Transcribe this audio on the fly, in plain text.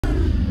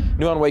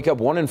New on Wake Up,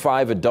 1 in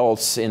 5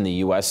 adults in the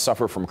U.S.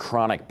 suffer from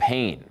chronic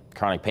pain.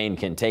 Chronic pain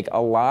can take a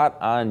lot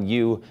on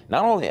you,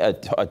 not only a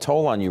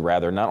toll on you,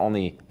 rather, not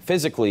only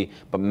physically,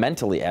 but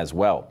mentally as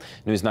well.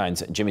 News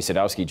 9's Jimmy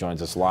Sadowski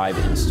joins us live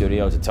in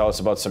studio to tell us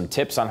about some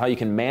tips on how you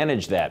can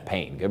manage that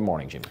pain. Good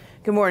morning, Jimmy.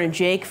 Good morning,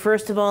 Jake.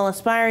 First of all,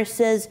 Aspirus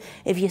says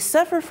if you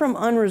suffer from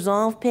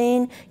unresolved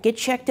pain, get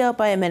checked out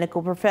by a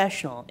medical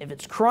professional. If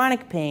it's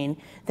chronic pain,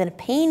 then a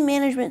pain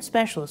management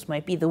specialist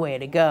might be the way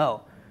to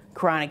go.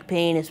 Chronic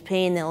pain is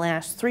pain that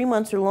lasts 3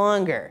 months or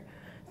longer.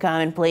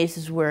 Common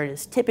places where it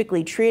is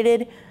typically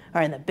treated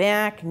are in the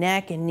back,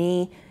 neck, and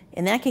knee,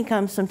 and that can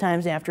come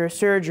sometimes after a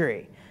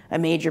surgery. A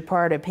major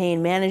part of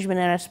pain management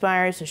at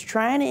Aspirus is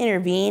trying to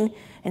intervene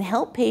and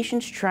help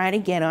patients try to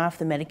get off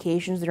the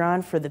medications they're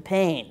on for the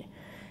pain.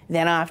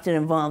 That often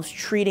involves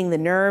treating the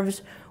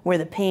nerves where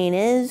the pain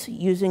is,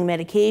 using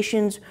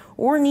medications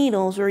or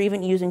needles, or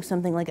even using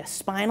something like a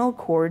spinal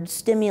cord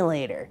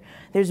stimulator.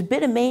 There's a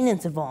bit of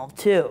maintenance involved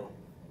too.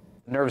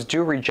 Nerves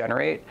do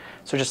regenerate,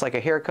 so just like a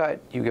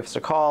haircut, you give us a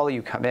call,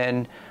 you come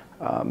in,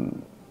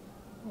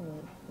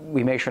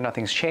 we make sure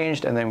nothing's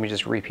changed, and then we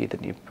just repeat the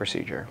new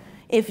procedure.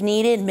 If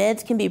needed,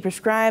 meds can be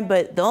prescribed,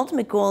 but the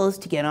ultimate goal is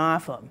to get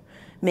off them.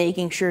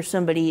 Making sure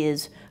somebody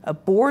is a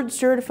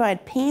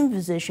board-certified pain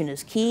physician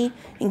is key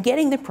in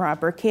getting the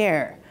proper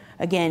care.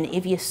 Again,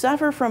 if you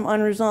suffer from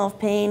unresolved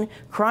pain,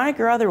 chronic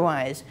or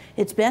otherwise,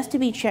 it's best to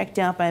be checked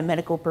out by a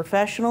medical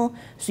professional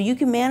so you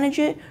can manage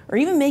it or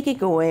even make it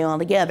go away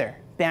altogether.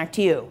 Back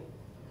to you.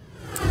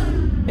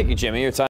 Thank you, Jimmy. Your time